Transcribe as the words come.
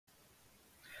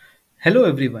Hello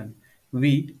everyone,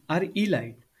 we are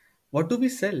Elite. What do we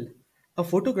sell? A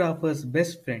photographer's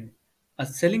best friend, a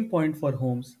selling point for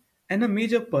homes, and a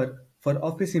major perk for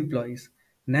office employees,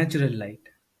 natural light.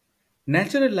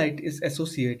 Natural light is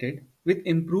associated with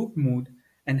improved mood,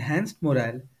 enhanced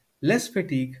morale, less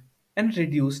fatigue, and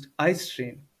reduced eye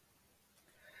strain.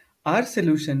 Our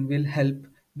solution will help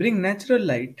bring natural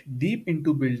light deep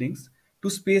into buildings to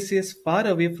spaces far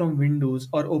away from windows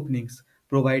or openings,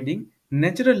 providing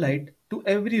natural light to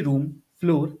every room,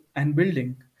 floor, and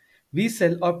building. We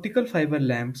sell optical fiber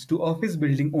lamps to office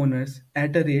building owners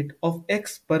at a rate of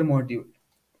X per module.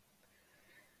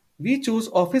 We chose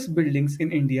office buildings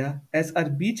in India as our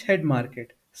beachhead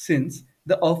market since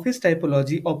the office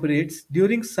typology operates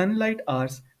during sunlight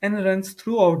hours and runs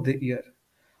throughout the year.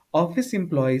 Office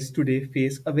employees today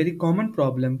face a very common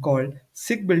problem called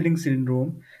sick building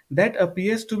syndrome that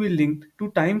appears to be linked to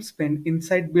time spent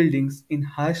inside buildings in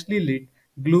harshly lit,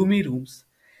 gloomy rooms.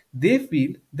 They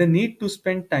feel the need to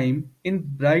spend time in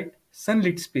bright,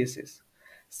 sunlit spaces.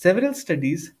 Several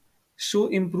studies show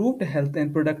improved health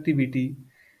and productivity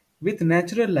with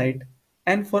natural light,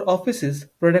 and for offices,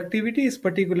 productivity is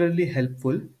particularly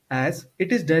helpful as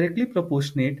it is directly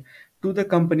proportionate to the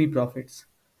company profits.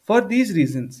 For these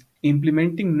reasons,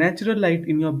 implementing natural light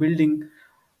in your building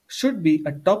should be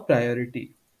a top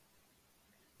priority.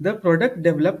 The product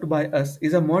developed by us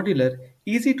is a modular,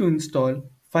 easy to install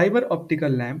fiber optical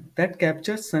lamp that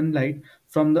captures sunlight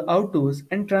from the outdoors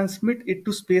and transmit it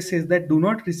to spaces that do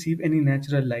not receive any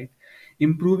natural light,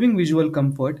 improving visual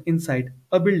comfort inside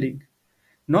a building.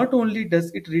 Not only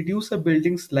does it reduce a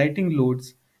building's lighting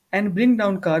loads and bring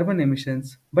down carbon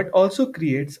emissions, but also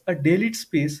creates a daily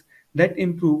space that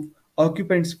improves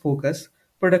occupants' focus,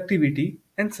 productivity,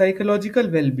 and psychological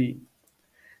well-being.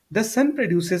 The sun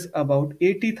produces about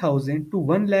 80,000 to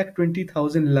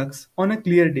 120,000 lux on a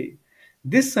clear day.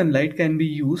 This sunlight can be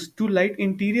used to light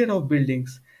interior of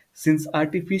buildings since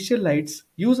artificial lights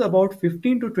use about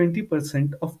 15 to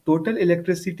 20% of total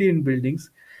electricity in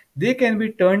buildings. They can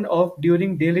be turned off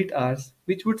during daylight hours,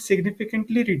 which would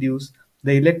significantly reduce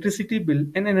the electricity bill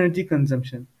and energy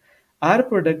consumption. Our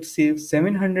product saves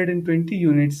 720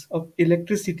 units of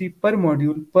electricity per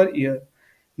module per year.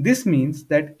 This means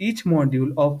that each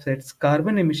module offsets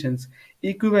carbon emissions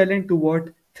equivalent to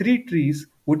what three trees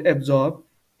would absorb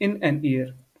in an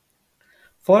year.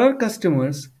 For our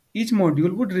customers, each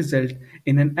module would result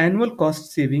in an annual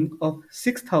cost saving of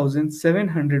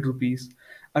 6,700 rupees,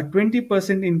 a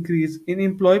 20% increase in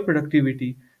employee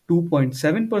productivity,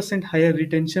 2.7% higher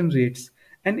retention rates,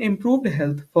 and improved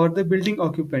health for the building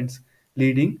occupants,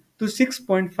 leading to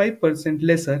 6.5%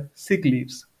 lesser sick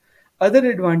leaves. Other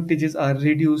advantages are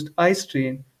reduced eye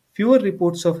strain, fewer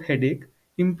reports of headache,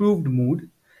 improved mood,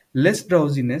 less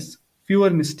drowsiness, fewer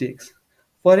mistakes.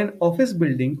 For an office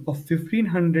building of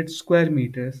 1500 square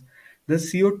meters, the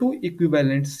CO2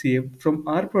 equivalent saved from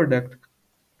our product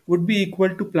would be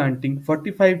equal to planting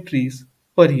 45 trees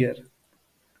per year.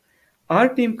 Our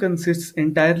team consists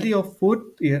entirely of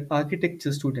fourth-year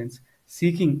architecture students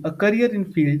seeking a career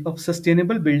in field of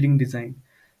sustainable building design.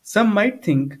 Some might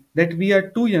think that we are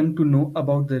too young to know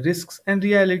about the risks and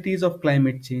realities of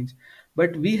climate change,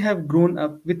 but we have grown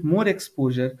up with more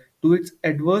exposure to its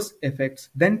adverse effects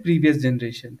than previous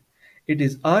generation. It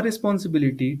is our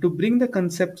responsibility to bring the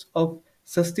concepts of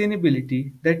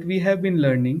sustainability that we have been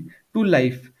learning to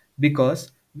life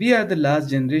because we are the last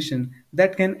generation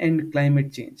that can end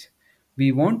climate change.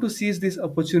 We want to seize this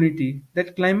opportunity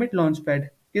that Climate Launchpad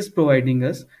is providing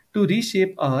us to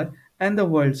reshape our and the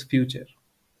world's future.